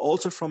 millimeter is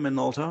also from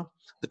Minolta.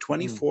 The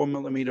 24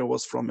 millimeter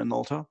was from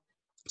Minolta.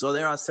 So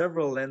there are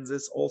several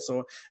lenses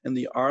also in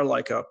the R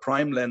Leica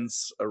prime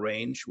lens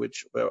range,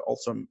 which were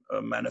also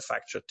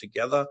manufactured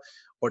together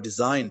or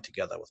designed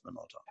together with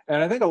Minolta.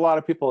 And I think a lot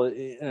of people, and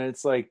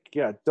it's like,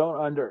 yeah,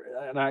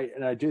 and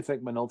I do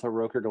think Minolta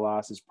Roker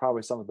glass is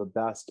probably some of the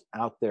best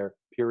out there,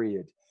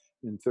 period,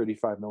 in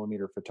 35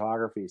 millimeter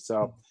photography.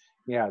 So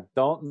yeah,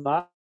 don't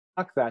knock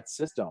that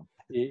system.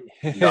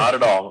 Not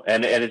at all.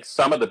 And it's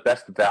some of the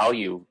best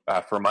value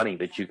for money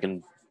that you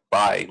can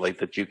buy, like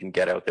that you can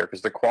get out there,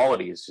 because the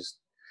quality is just,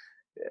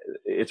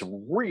 it's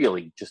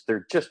really just,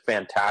 they're just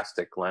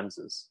fantastic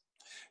lenses.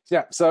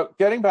 Yeah. So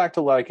getting back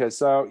to Leica,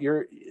 so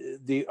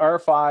the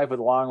R5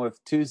 along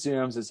with 2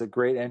 zooms is a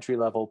great entry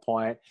level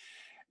point.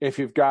 If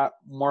you've got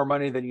more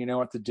money than you know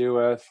what to do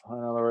with, in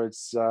other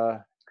words,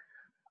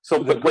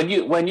 but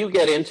when you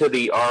get into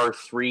the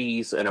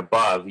R3s and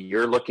above,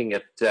 you're looking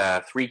at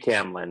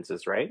 3-cam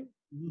lenses, right?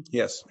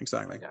 Yes,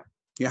 exactly. Yeah.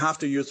 You have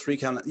to use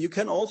 3-cam. You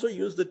can also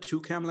use the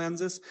 2-cam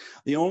lenses.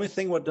 The only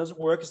thing what doesn't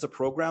work is the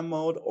program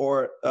mode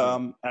or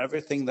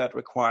everything that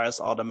requires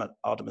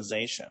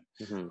automation.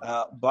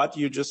 But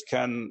you just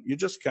can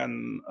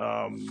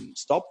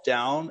stop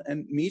down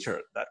and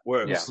meter. That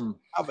works. Yeah.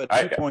 I have a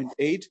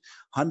 2.8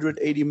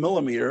 180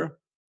 millimeter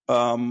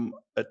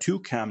a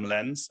 2-cam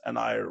lens, and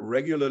I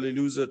regularly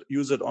use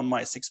it on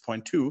my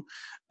 6.2.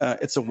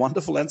 It's a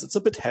wonderful lens. It's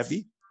a bit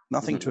heavy.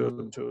 Nothing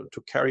to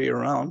carry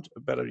around.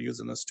 Better use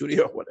in a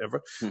studio or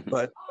whatever.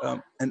 But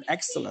an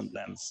excellent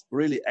lens,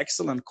 really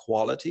excellent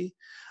quality.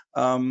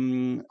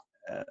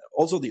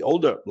 Also, the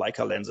older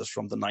Leica lenses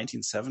from the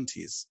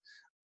 1970s,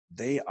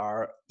 they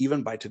are,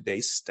 even by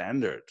today's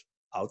standard,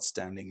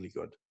 outstandingly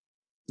good.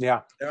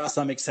 Yeah, there are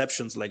some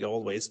exceptions, like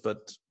always,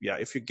 but yeah,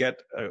 if you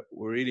get a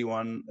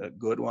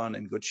good one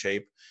in good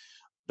shape,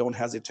 don't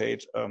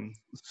hesitate.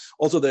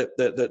 Also,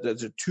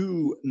 the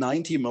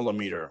 290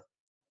 millimeter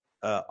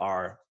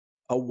are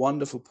a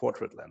wonderful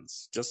portrait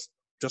lens. Just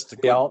a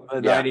good.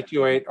 The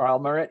 92.8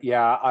 Almaret.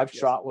 Yeah, I've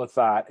shot with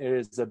that. It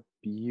is a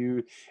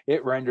beauty.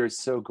 It renders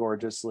so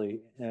gorgeously,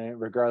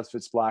 regardless if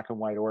it's black and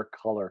white or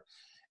color.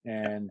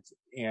 And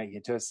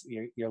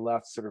you're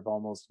left sort of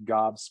almost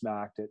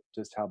gobsmacked at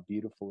just how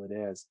beautiful it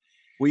is.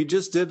 We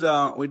just did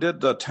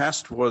the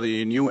test for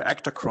the new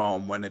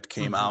Ektachrome when it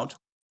came out.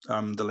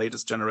 The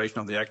latest generation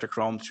of the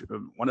Ektachrome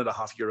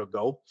 1.5 years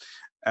ago.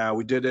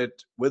 We did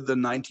it with the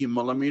 90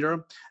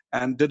 millimeter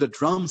and did a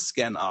drum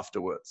scan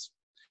afterwards.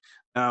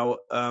 Now,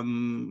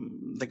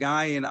 the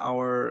guy in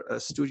our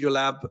studio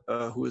lab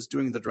who is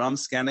doing the drum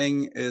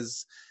scanning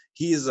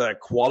he's a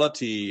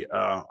quality,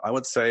 I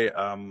would say,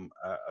 a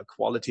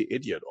quality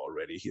idiot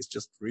already. He's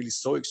just really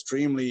so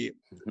extremely,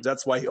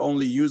 that's why he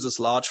only uses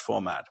large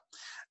format.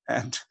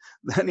 And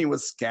then he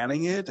was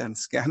scanning it and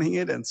scanning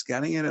it and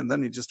scanning it. And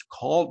then he just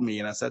called me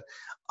and I said,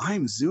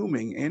 I'm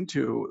zooming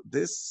into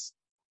this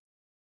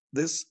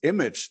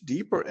image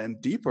deeper and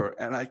deeper.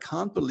 And I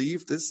can't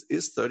believe this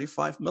is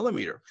 35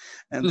 millimeter.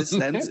 And this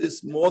lens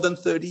is more than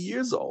 30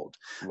 years old.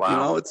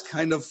 Wow.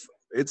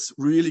 It's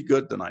really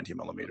good, the 90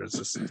 millimeters.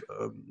 Just,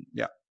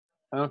 yeah.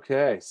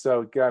 Okay.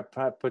 So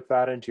put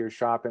that into your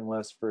shopping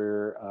list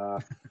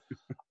for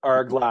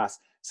our glass.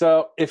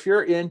 So if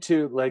you're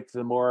into like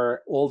the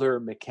more older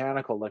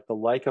mechanical, like the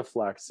Leica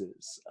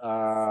Flexes,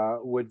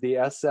 would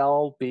the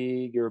SL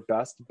be your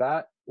best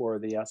bet, or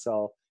the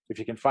SL? If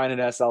you can find an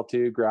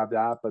SL2, grab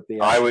that. But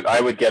I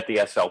would get the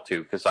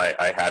SL2 because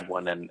I had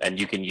one, and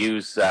you can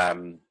use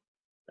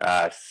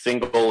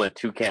single and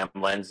 2-cam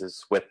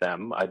lenses with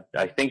them.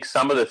 I think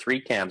some of the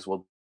 3-cams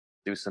will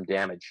do some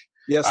damage.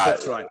 Yes,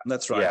 that's right.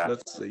 That's right. Yeah.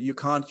 You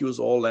can't use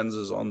all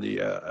lenses on the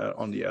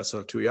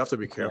SL2. You have to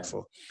be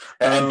careful.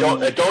 Yeah.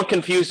 And don't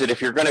confuse it.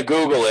 If you're going to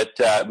Google it,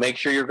 make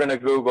sure you're going to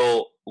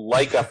Google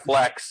Leica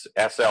Flex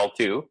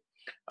SL2.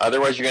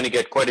 Otherwise, you're going to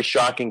get quite a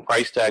shocking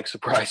price tag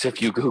surprise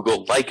if you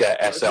Google Leica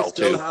SL2. If you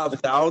still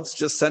have doubts,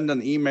 just send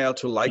an email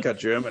to Leica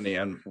Germany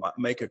and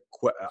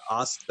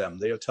ask them.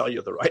 They'll tell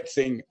you the right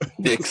thing.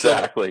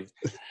 Exactly.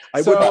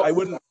 I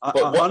wouldn't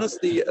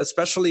honestly,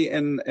 especially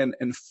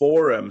in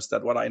forums,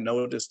 that what I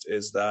noticed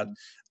is that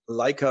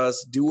Leicas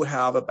do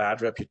have a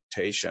bad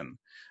reputation,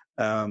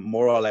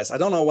 more or less. I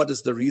don't know what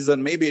is the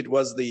reason. Maybe it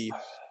was the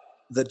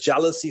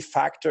jealousy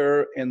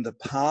factor in the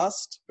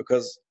past,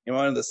 because in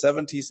the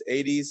 70s,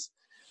 80s,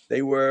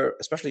 they were,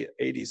 especially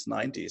 80s,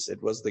 90s,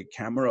 it was the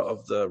camera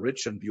of the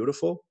rich and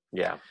beautiful.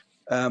 Yeah.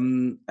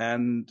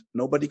 And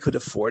nobody could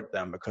afford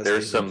them because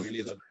There's they were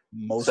really the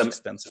most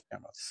expensive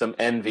cameras. Some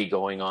envy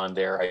going on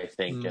there, I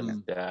think,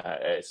 and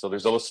so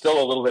there's still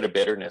a little bit of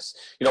bitterness.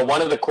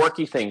 One of the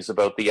quirky things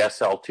about the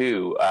SL2,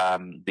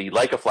 the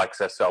Leicaflex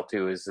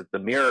SL2, is that the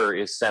mirror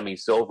is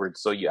semi-silvered,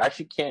 so you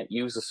actually can't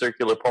use a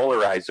circular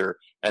polarizer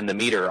and the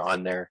meter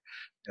on there,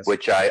 yes.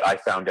 Which I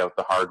found out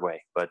the hard way.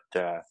 But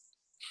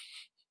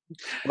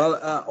well,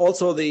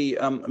 also the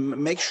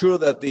make sure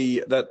that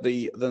the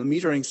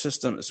metering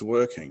system is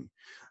working.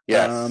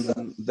 Yes,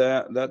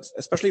 that's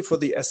especially for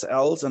the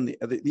SLs, and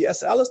the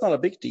SL is not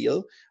a big deal.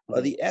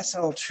 The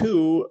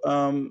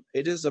SL2,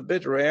 it is a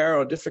bit rare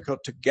or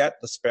difficult to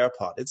get the spare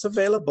part. It's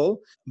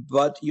available,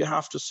 but you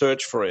have to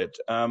search for it.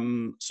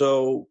 So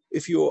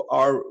if you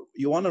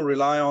want to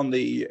rely on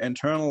the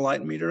internal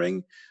light metering,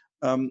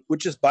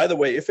 which is, by the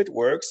way, if it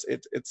works,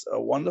 it's a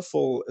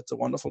wonderful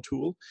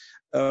tool,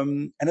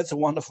 and it's a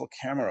wonderful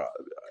camera.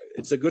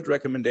 It's a good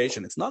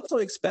recommendation. It's not so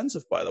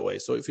expensive, by the way.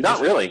 So if you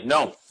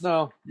no,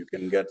 you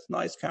can get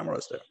nice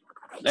cameras there.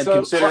 And so,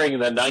 considering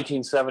the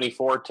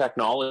 1974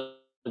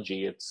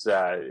 technology, it's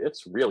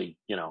really,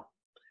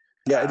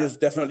 Yeah, it is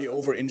definitely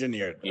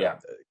over-engineered. Yeah,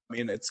 I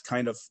mean, it's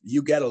kind of,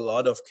 you get a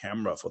lot of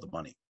camera for the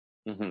money.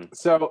 Mm-hmm.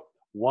 So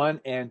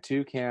 1 and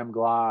 2 cam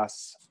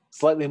glass,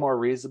 slightly more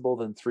reasonable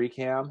than 3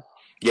 cam.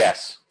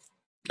 Yes.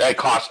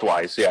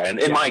 Cost-wise, yeah. And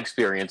in my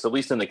experience, at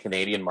least in the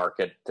Canadian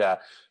market,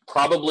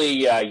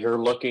 probably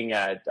you're looking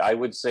at, I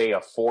would say, a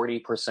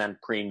 40%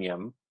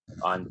 premium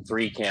on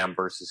 3 cam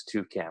versus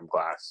 2 cam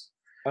glass.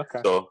 Okay.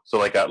 So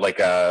like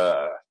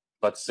a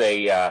let's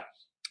say a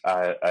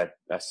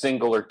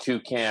single or 2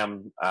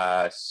 cam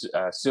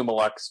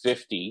Summilux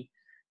 50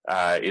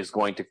 is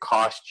going to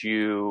cost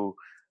you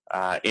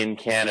in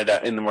Canada,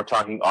 and then we're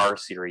talking R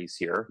series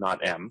here, not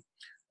M.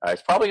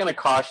 It's probably going to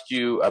cost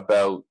you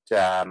about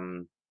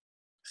 $600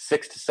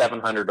 to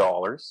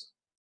 $700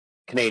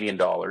 Canadian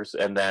dollars,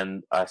 and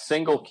then a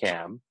single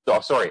cam.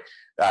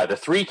 The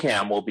 3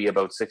 cam will be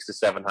about $600 to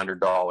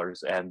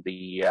 $700, and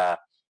the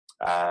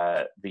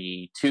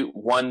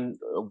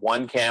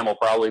one cam will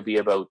probably be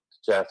about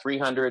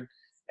 $300,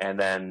 and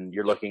then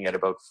you're looking at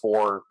about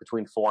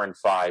between 4 and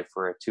 5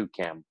 for a 2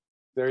 cam.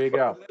 There you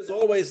go. There's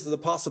always the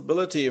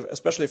possibility,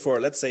 especially for,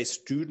 let's say,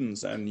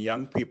 students and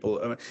young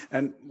people.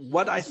 And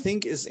what I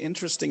think is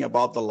interesting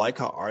about the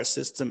Leica R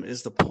system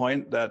is the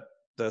point that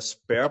the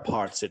spare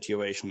part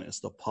situation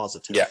is the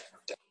positive. Yeah.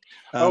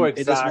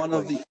 Exactly. It is one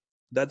of the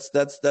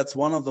that's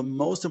one of the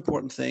most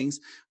important things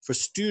for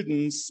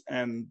students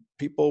and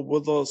people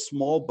with a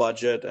small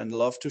budget and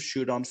love to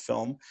shoot on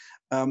film.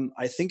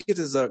 I think it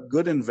is a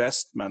good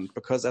investment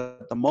because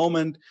at the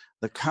moment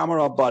the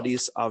camera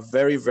bodies are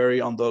very,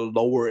 very on the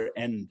lower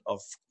end of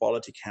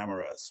quality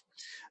cameras.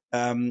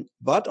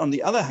 But on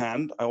the other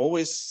hand, I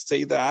always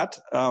say that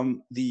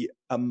the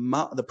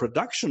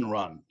production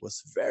run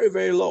was very,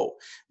 very low.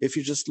 If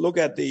you just look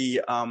at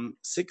the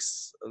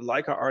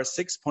Leica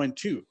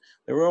R6.2,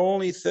 there were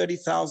only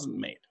 30,000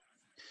 made.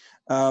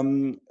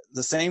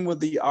 The same with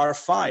the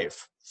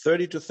R5,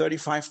 30 to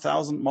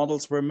 35,000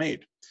 models were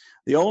made.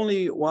 The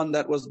only one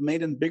that was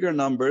made in bigger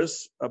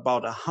numbers,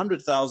 about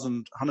 100,000,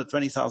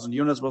 120,000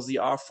 units, was the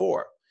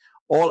R4.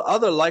 All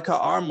other Leica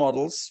R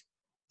models,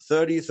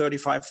 30,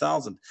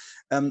 35,000.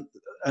 An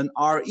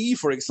RE,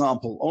 for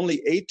example,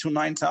 only 8 to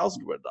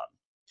 9,000 were done.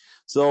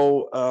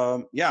 So,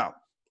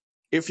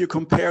 if you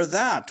compare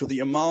that to the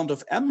amount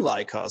of M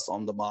Leicas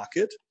on the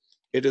market,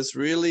 it is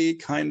really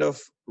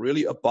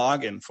really a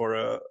bargain for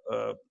a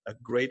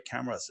great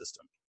camera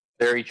system.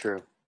 Very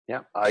true.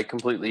 Yeah, I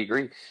completely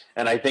agree.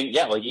 And I think,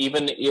 like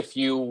even if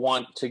you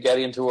want to get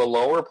into a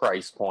lower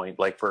price point,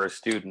 like for a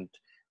student,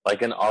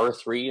 like an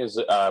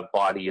R3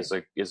 body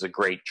is a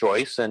great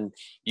choice, and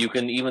you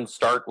can even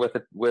start with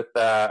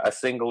a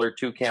single or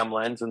 2 cam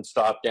lens and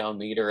stop down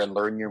meter and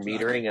learn your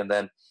metering, and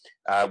then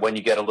when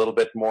you get a little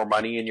bit more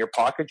money in your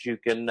pocket, you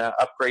can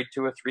upgrade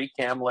to a 3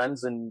 cam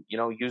lens and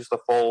use the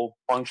full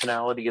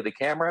functionality of the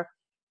camera.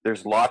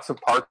 There's lots of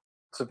parts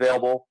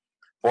available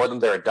for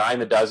them. They're a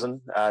dime a dozen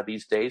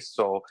these days,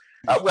 so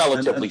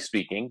relatively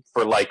speaking,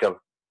 for Leica.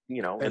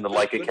 In the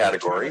Leica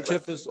category. The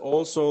alternative is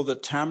also the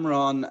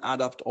Tamron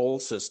Adapt All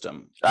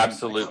system.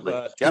 Absolutely.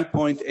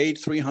 2.8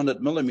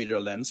 300 millimeter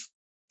lens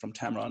from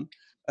Tamron,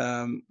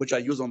 which I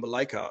use on the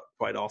Leica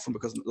quite often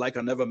because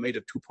Leica never made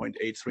a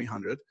 2.8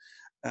 300.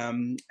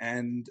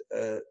 And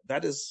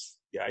that is,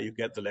 you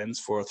get the lens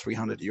for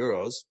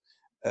 €300.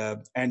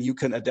 And you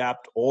can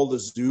adapt all the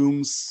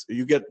zooms.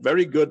 You get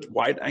very good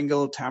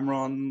wide-angle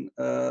Tamron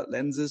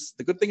lenses.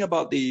 The good thing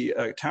about the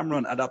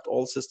Tamron Adapt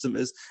All system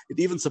is it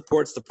even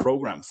supports the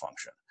program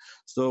function.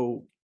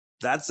 So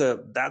that's a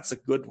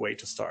good way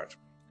to start.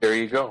 There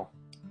you go.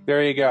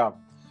 There you go.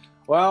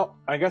 Well,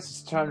 I guess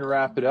it's time to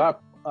wrap it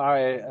up. I,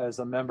 as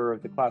a member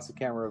of the Classic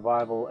Camera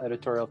Revival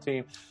editorial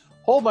team,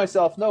 hold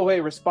myself no way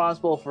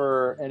responsible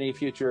for any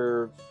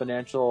future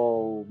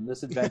financial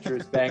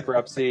misadventures,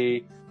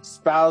 bankruptcy,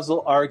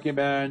 spousal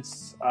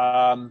arguments.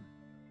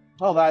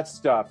 all that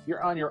stuff.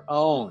 You're on your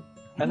own.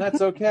 And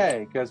that's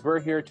okay, because we're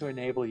here to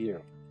enable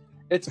you.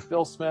 It's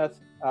Bill Smith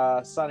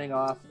signing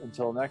off.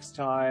 Until next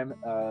time,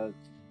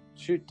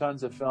 shoot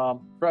tons of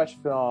film, fresh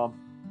film,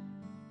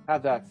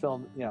 have that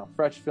film,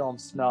 fresh film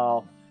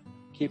smell.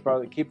 Keep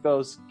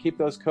those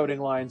coating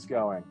lines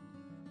going.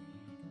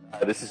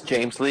 This is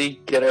James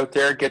Lee. Get out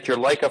there, get your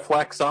Leica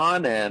Flex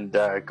on, and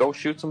go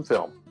shoot some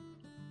film.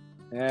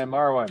 And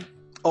Marwan.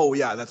 Oh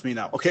yeah, that's me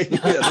now. Okay.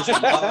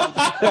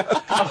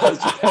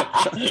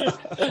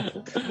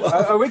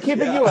 Are we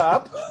keeping you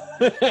up?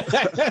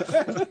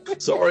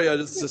 Sorry,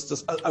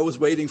 I was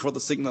waiting for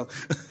the signal.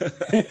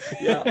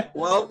 Yeah.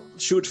 Well,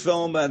 shoot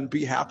film and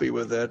be happy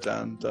with it,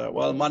 and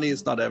money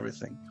is not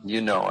everything.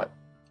 You know it.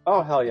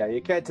 Oh hell yeah,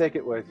 you can't take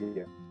it with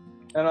you.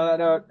 And on that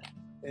note,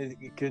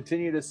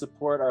 continue to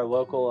support our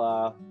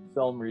local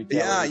film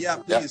retailers. Yeah,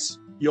 please.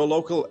 Yep. Your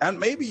local, and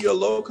maybe your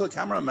local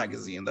camera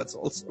magazine. That's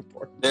also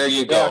important. There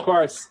you go. Yeah, of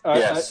course.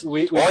 Yes. Or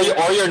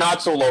your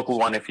not so local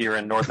one if you're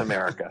in North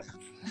America.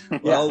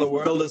 Well, the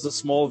world is a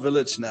small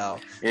village now.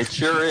 It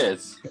sure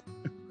is.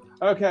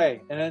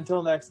 Okay, and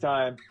until next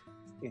time,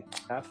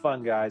 have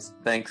fun, guys.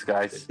 Thanks,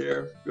 guys. Take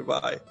care.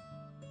 Goodbye.